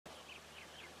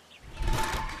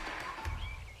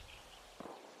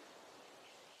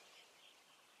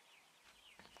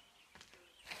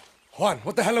Juan,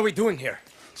 what the hell are we doing here?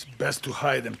 It's best to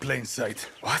hide in plain sight.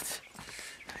 What?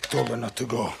 I told her not to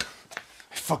go.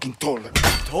 I fucking told her.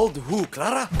 Told who,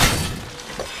 Clara?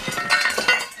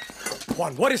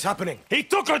 Juan, what is happening? He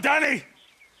took her, Danny!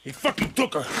 He fucking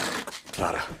took her.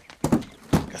 Clara.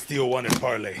 Castillo wanted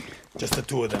parley. Just the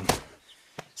two of them.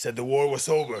 Said the war was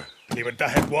over. Libertad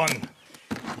had won.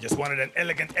 He just wanted an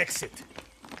elegant exit.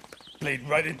 Played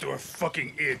right into her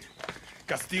fucking id.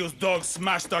 Castillo's dogs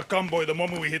smashed our convoy the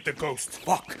moment we hit the coast.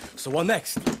 Fuck. So what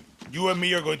next? You and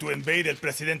me are going to invade El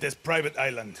Presidente's private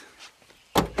island.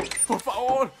 Por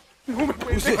favor, no me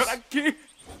puedes dejar aquí.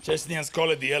 Chechnyans call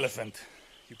it the elephant.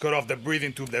 You cut off the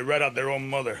breathing tube, they rat out their own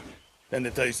mother. Then they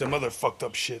tell you some other fucked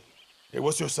up shit. Hey,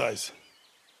 what's your size?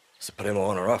 Supremo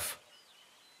on or off?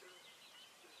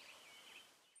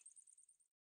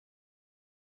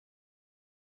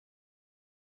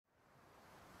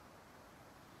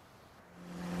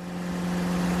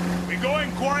 We're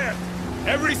going quiet.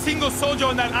 Every single soldier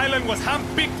on that island was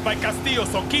handpicked by Castillo,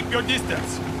 so keep your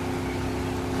distance.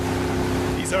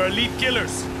 These are elite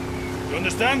killers. You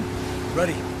understand?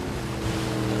 Ready.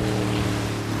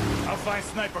 I'll find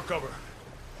sniper cover.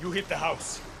 You hit the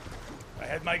house. I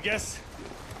had my guess.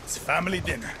 It's family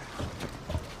dinner.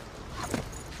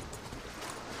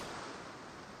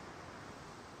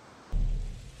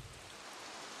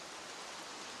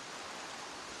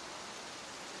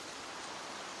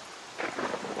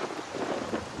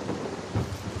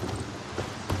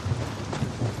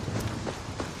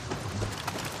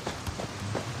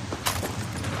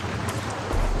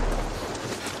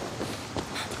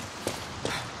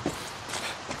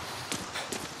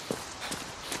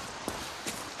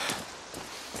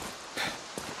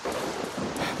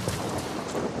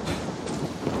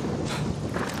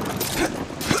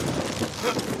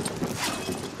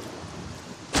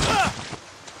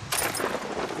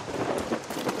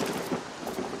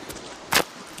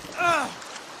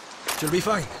 She'll be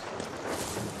fine.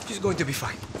 She's going to be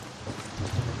fine.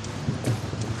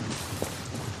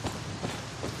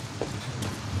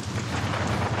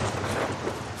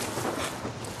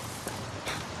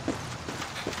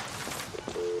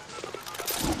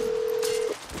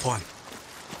 Juan,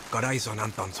 got eyes on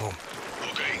Anton's home.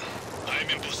 Okay, I'm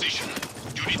in position.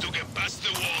 You need to get past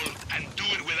the wall and do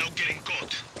it without getting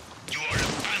caught. You are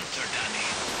a panther, Danny.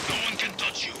 No one can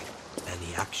touch you.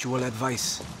 Any actual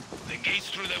advice? The gates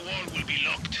through the wall will be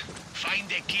locked. Find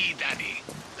the key, Danny.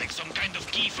 Like some kind of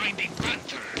key-finding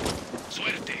panther.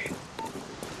 Suerte.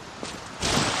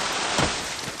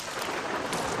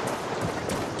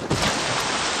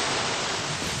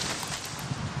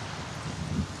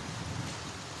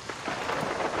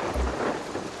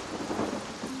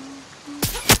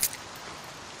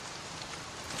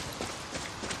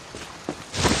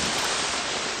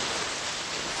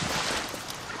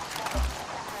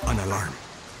 An alarm.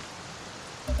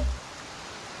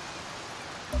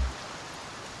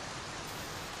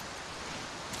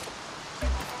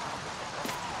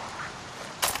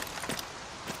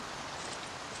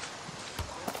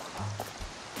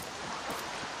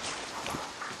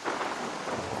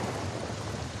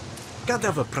 Can't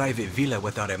have a private villa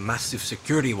without a massive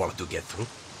security wall to get through.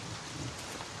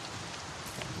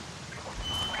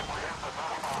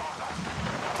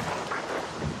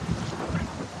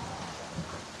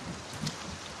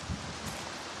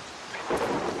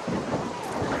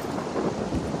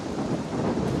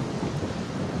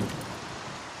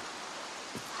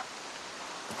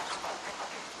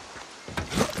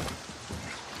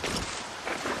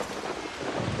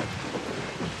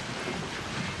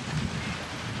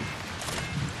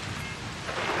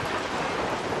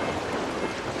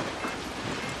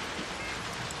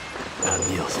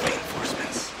 Adios,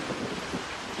 reinforcements.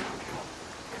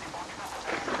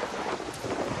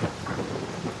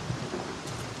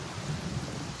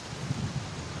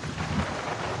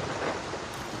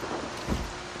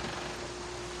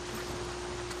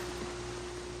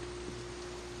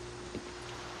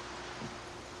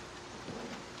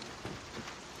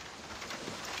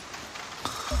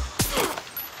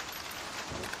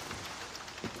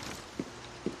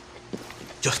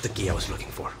 Just the key I was looking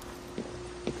for.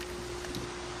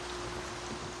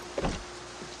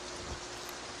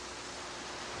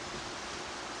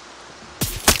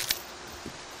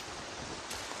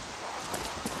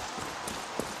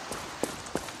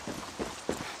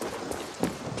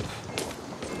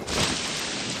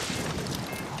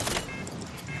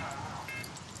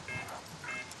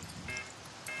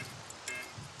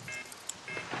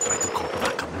 Try to call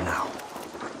back up now.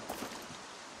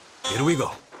 Here we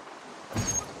go.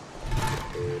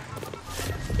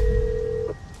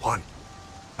 Juan,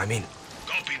 I'm in.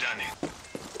 Copy, Danny.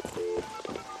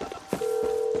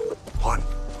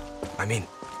 I'm in.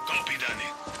 Copy, Danny.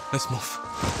 Let's move.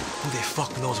 Who the fuck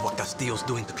knows what Castillo's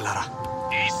doing to Clara?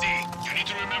 Easy. You need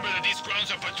to remember that these grounds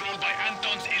are patrolled by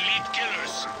Anton's elite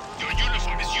killers. Your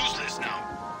uniform is useless now.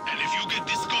 And if you get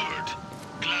discovered,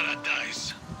 Clara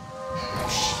dies.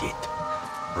 Shit.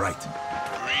 Right.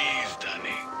 Breathe,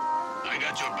 Danny. I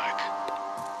got your back.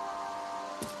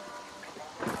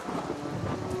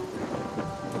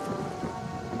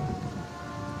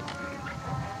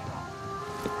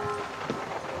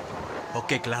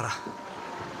 Okay, Clara.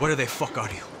 Where the fuck are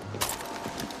you?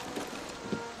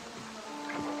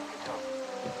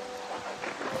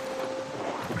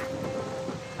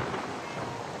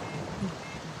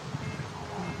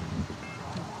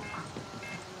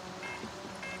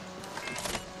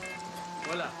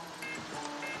 Hola.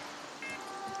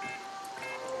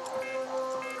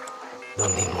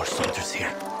 Don't need more soldiers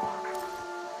here.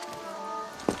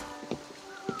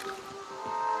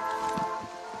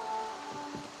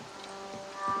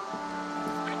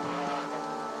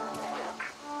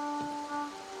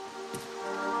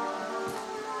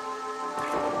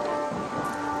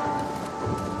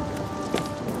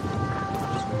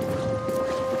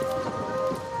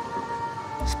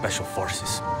 Special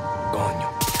Forces. Coño.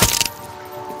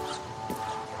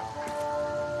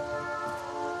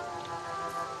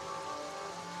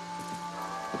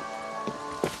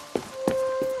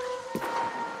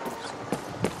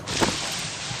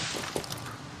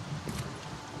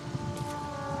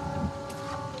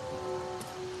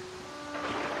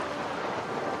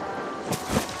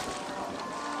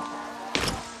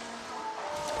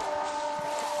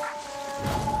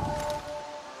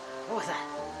 What was that?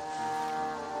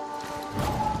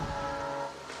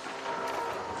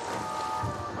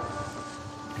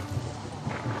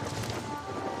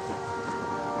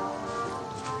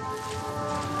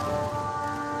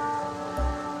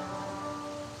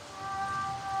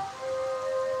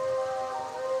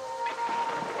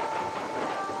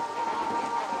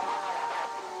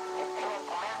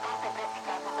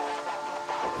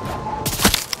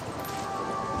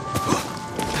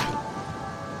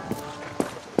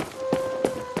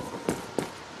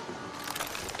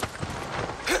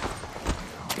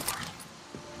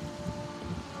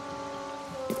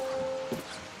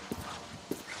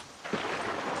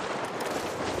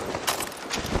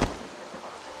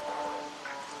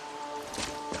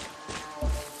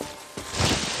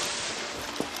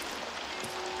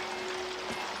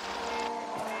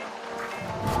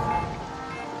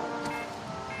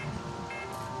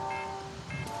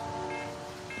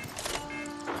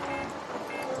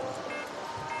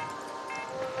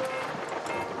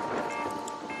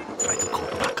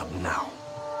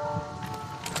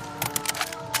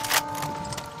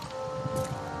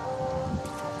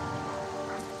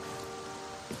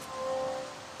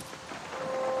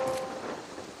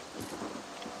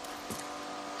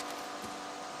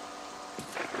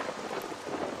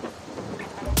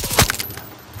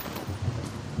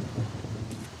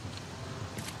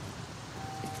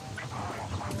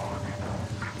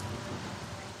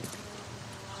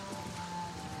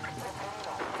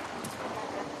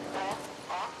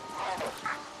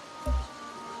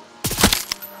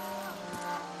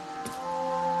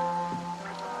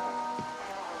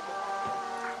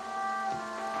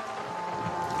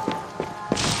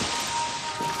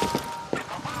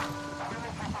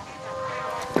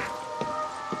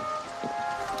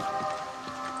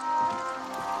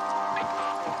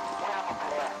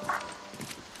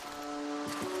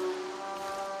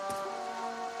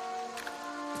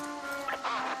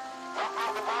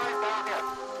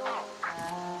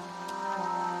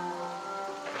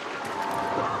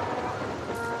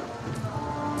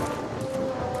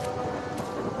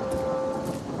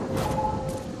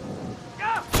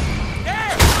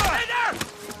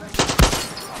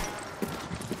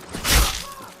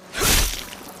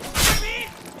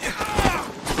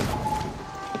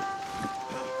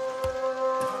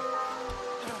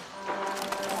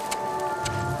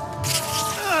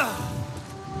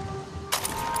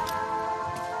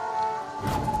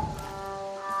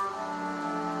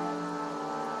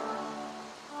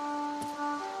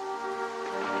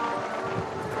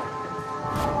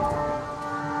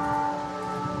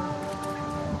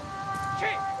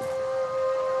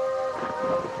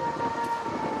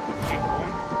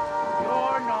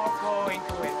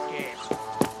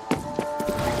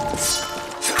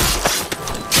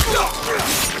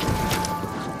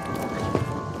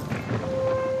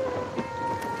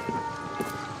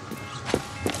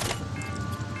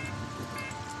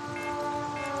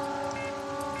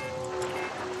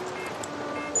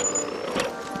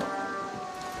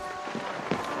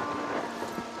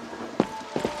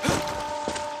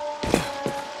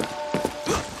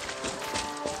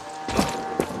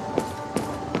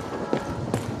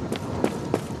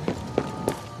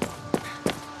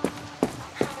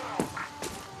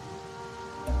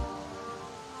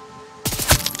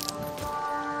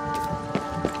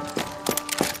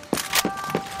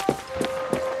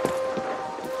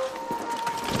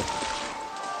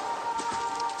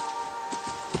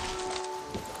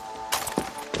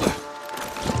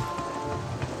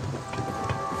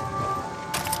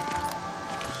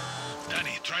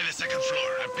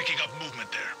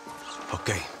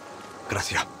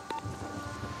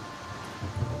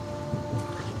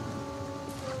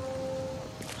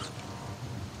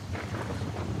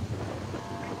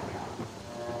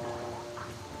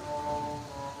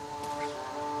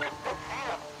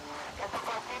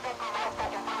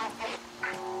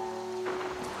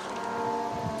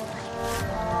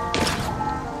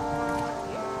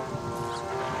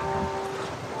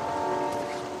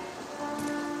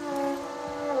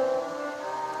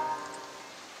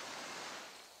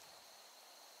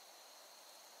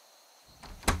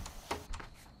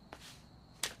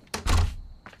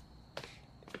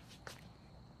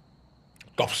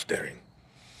 Stop staring.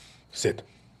 Sit.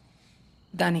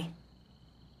 Danny,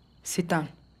 sit down.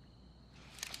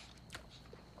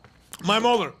 My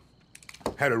mother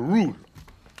had a rule.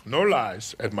 No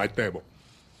lies at my table.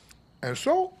 And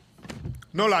so,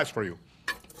 no lies for you.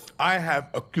 I have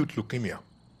acute leukemia.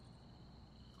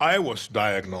 I was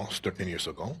diagnosed 13 years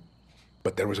ago,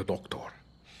 but there was a doctor.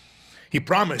 He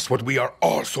promised what we are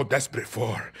all so desperate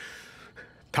for.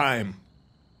 Time.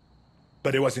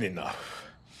 But it wasn't enough.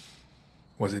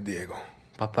 Was it, Diego?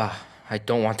 Papa, I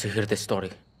don't want to hear this story.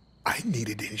 I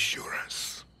needed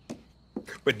insurance.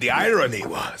 But the irony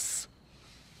was,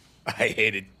 I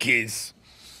hated kids.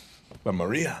 But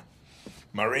Maria,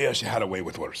 she had a way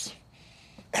with words.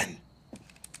 And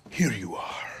here you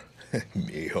are,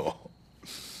 mijo.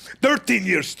 13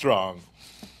 years strong.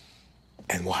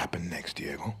 And what happened next,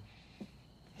 Diego?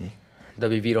 The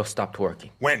Viviro stopped working.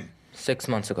 When? 6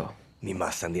 months ago. Mi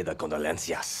más sentidas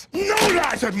condolencias. No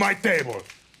lies at my table!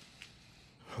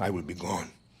 I will be gone.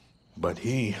 But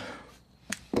he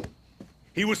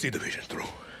will see the vision through.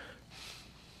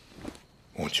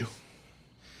 Won't you?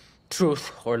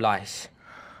 Truth or lies?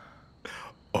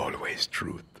 Always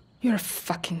truth. You're a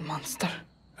fucking monster.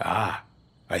 Ah,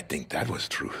 I think that was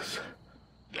truth.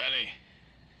 Danny,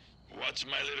 watch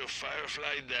my little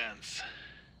firefly dance.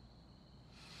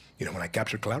 You know, when I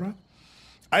captured Clara,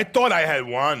 I thought I had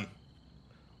won.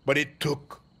 But it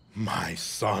took my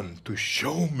son to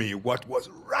show me what was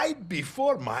right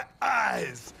before my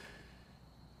eyes.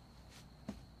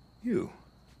 You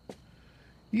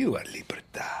are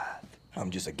Libertad. I'm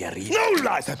just a guerrilla. No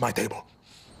lies at my table.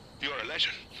 You're a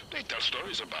legend. They tell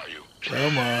stories about you.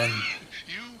 Come on.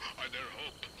 You are their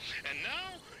hope. And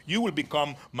now, You will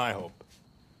become my hope.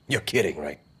 You're kidding,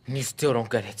 right? You still don't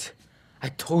get it. I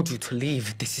told you to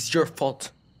leave. This is your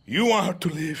fault. You want her to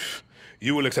live.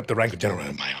 You will accept the rank of general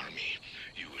in my army.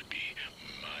 you will be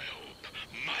my hope,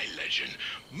 my legend.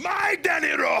 My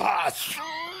Danny Rojas!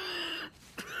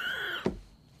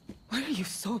 Why are you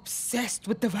so obsessed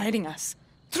with dividing us?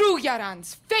 True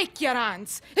Yarans, fake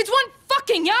Yarans. It's one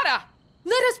fucking Yara!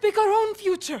 Let us pick our own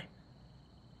future.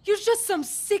 You're just some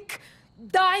sick,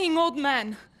 dying old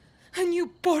man. And you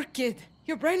poor kid.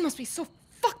 Your brain must be so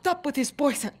fucked up with his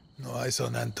poison. No eyes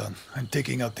on Anton. I'm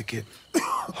taking out the kid.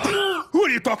 Who are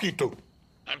you talking to?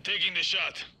 I'm taking the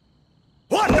shot.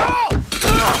 What? No!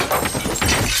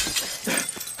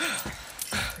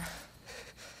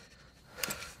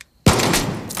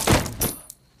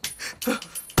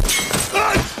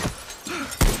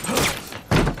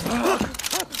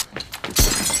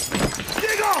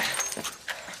 Diego!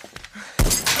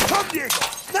 Come, Diego!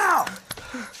 Now!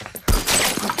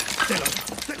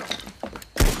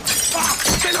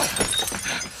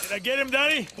 Did I get him,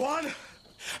 Danny? Juan!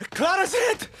 Clara's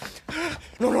hit!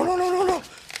 No.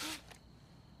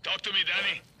 Talk to me,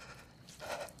 Danny.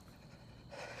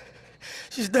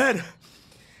 She's dead.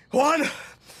 Juan!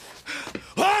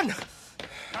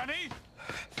 Danny?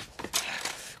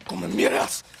 Come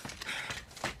miras!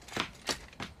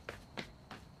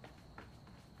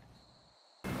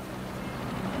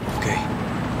 Okay.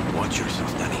 Watch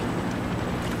yourself, Danny.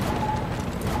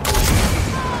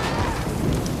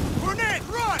 Grenade,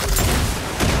 run!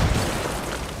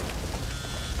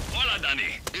 Hola,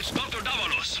 Danny. It's Dr.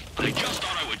 Davalos. I just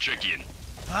thought I would check in.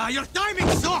 Your timing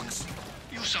sucks!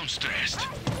 You sound stressed.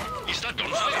 Is that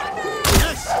gunfire?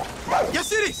 Yes!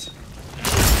 Yes, it is!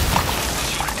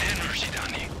 Your energy,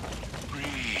 Danny.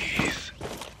 Breathe.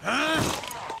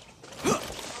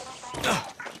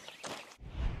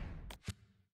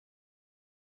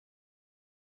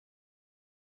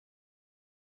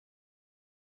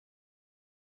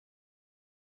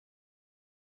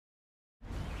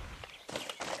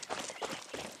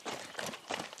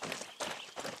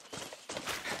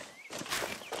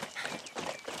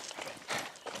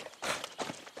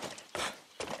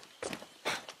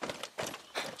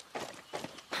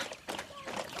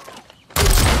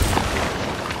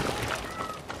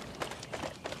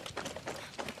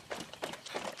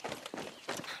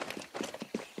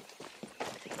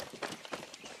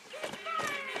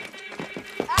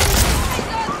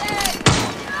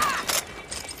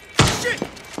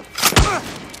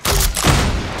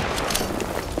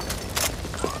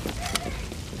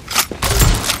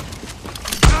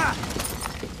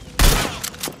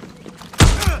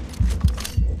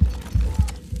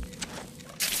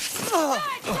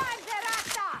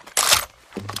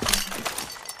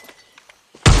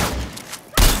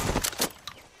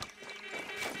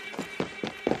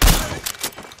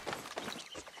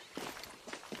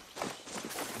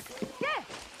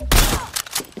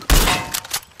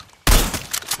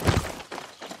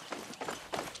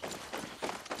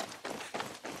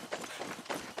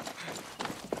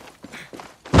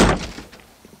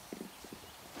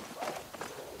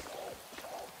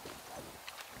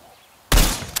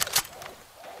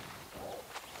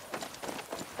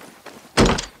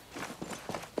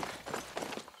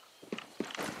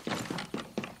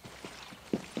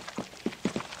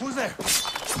 Who's there?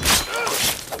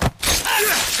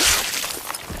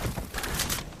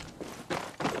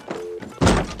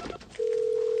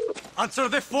 Answer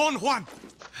the phone, Juan!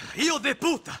 Hijo de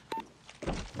puta!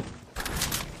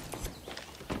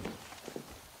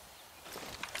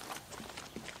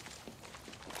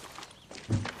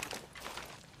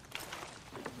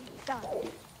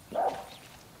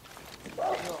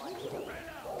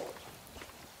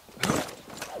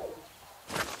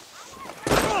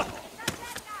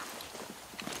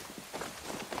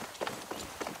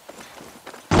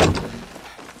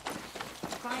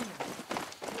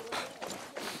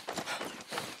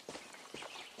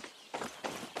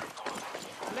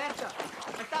 Alerta!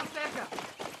 ¡Están cerca!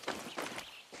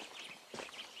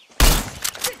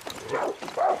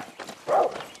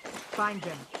 Find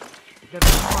them. They're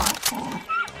smart.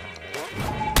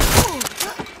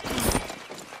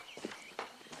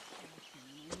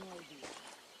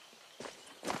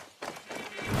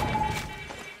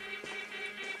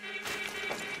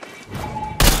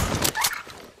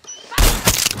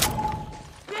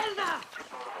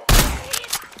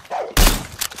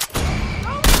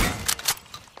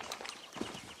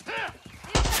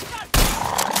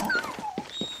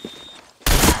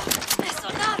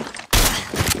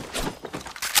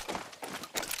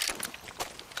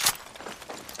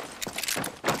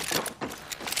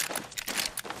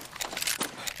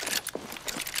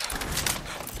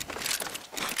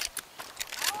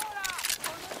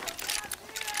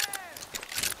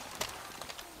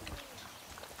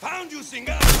 Found you,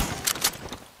 Singa!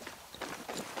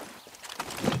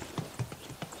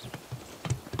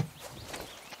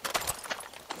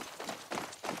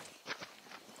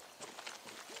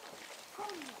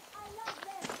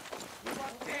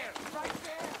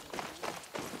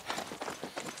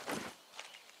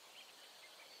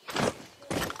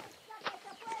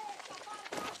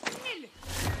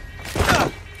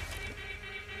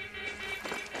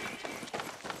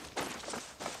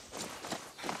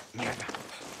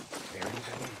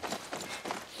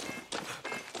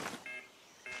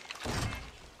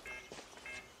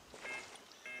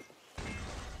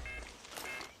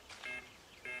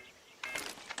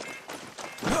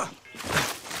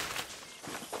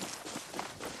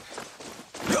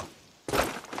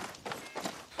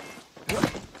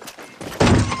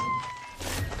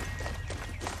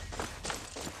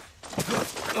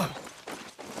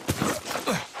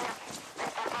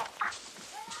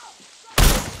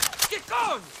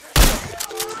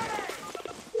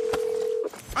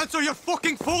 Answer your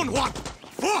fucking phone, Juan!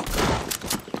 Fuck!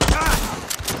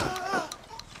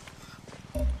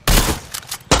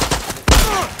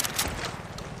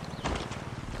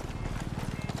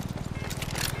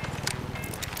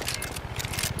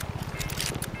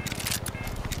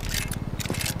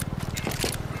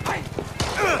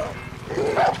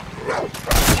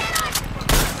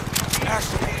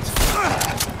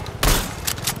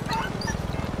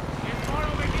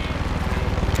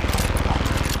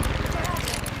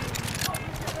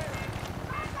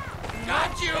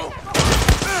 Got you!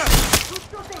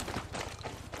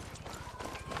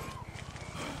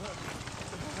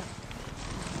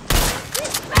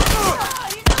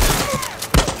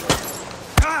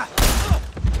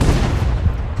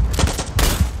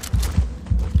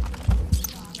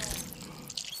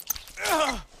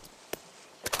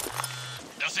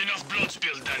 That's enough blood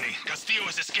spilled, Danny. Castillo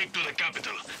has escaped to the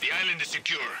capital. The island is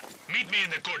secure. Meet me in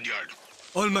the courtyard.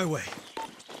 On my way.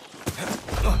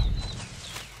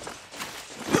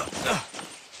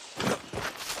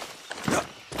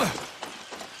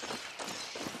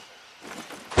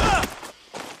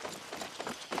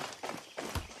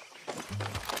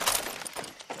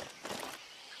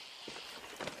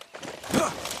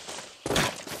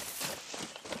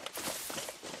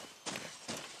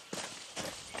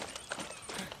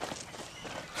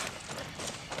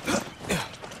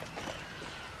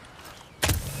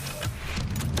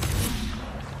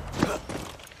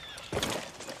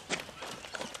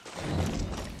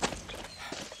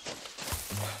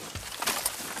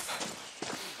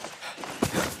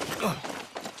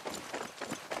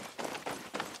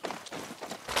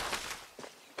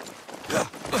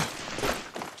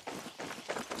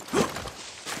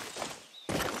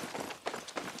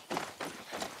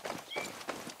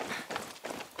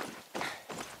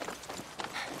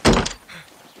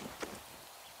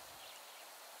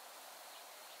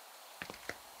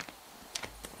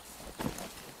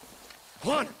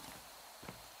 Juan!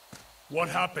 What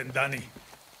happened, Danny?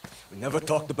 We never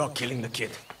talked about killing the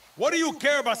kid. What do you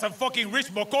care about some fucking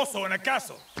rich mocoso in a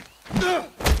castle?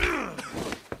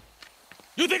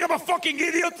 You think I'm a fucking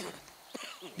idiot?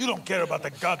 You don't care about the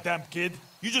goddamn kid.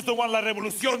 You just don't want La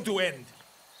Revolucion to end.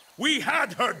 We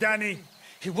had her, Danny!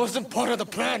 He wasn't part of the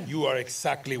plan. You are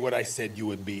exactly what I said you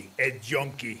would be. A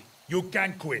junkie. You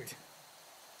can't quit.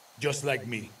 Just like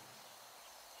me.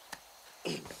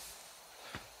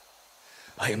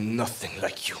 I am nothing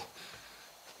like you.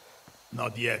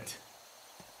 Not yet.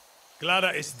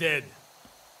 Clara is dead.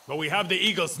 But we have the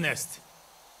Eagle's Nest.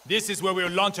 This is where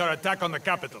we'll launch our attack on the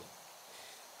capital.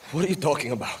 What are you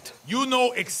talking about? You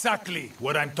know exactly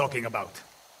what I'm talking about.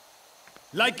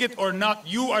 Like it or not,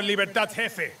 you are Libertad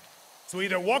Jefe. So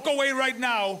either walk away right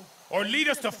now, or lead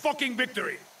us to fucking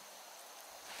victory.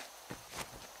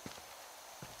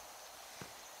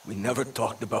 We never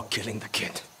talked about killing the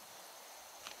kid.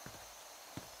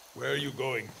 Where are you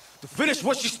going? To finish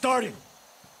what she started.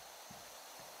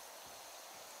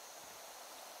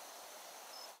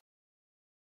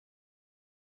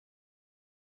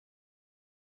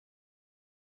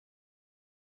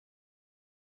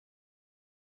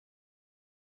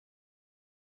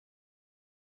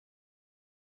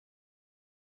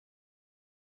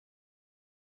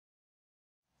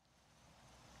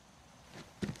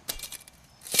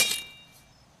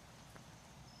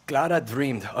 Clara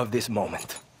dreamed of this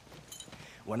moment.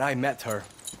 When I met her,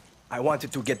 I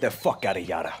wanted to get the fuck out of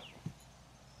Yara.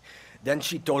 Then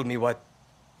she told me what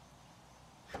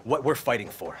we're fighting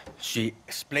for. She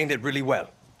explained it really well.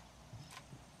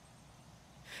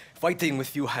 Fighting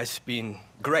with you has been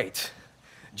great.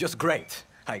 Just great.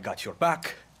 I got your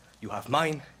back, you have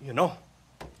mine, you know?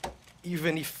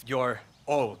 Even if you're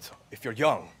old, if you're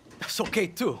young, that's okay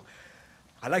too.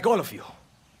 I like all of you.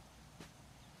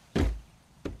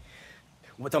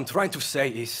 What I'm trying to say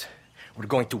is, we're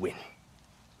going to win.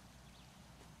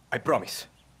 I promise.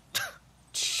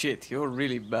 Shit, you're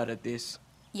really bad at this.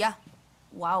 Yeah.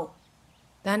 Wow.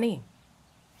 Danny,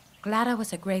 Clara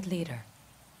was a great leader,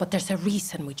 but there's a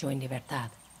reason we joined Libertad.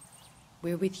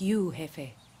 We're with you,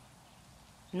 Jefe.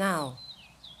 Now,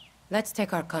 let's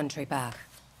take our country back.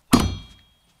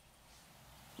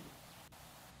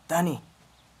 Danny.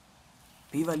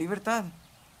 Viva Libertad.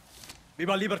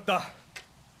 Viva Libertad!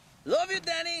 Love you,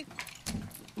 Danny.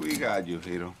 We got you,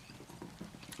 hero.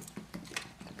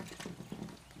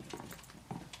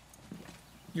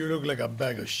 You look like a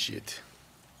bag of shit.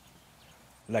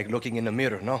 Like looking in the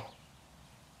mirror, no?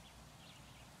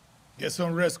 Get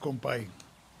some rest, compay.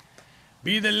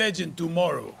 Be the legend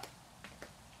tomorrow.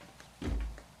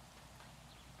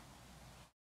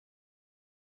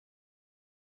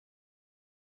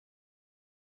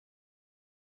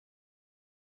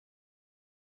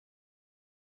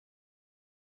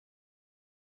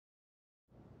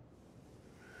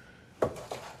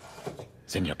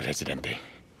 Señor Presidente,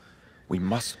 we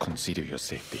must consider your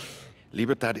safety.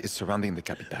 Libertad is surrounding the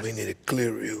capital. We need a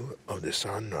clear view of the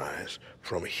sunrise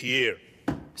from here.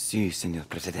 Sí, señor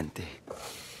Presidente.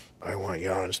 I want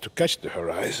Yarans to catch the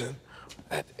horizon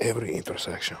at every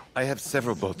intersection. I have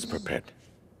several boats prepared.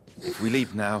 If we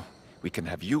leave now, we can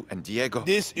have you and Diego...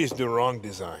 This is the wrong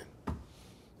design.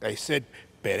 I said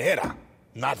Pereira,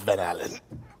 not Van Allen.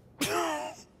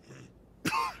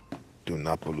 Do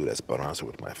not pollute Esperanza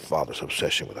with my father's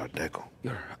obsession with Art Deco.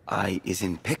 Your eye is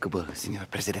impeccable, señor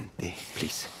Presidente.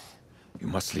 Please, you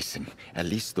must listen. At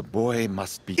least the boy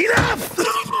must be...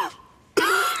 Enough!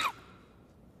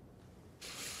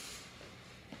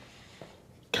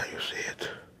 Can you see it?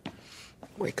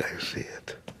 Wait, can you see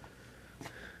it?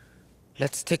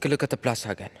 Let's take a look at the plaza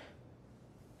again.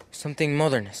 Something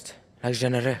modernist, like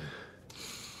Genere.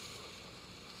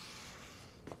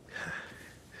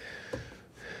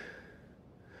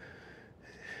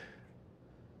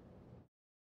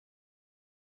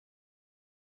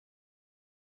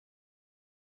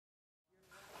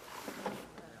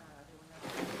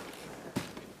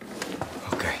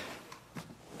 Okay.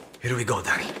 Here we go,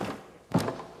 Danny.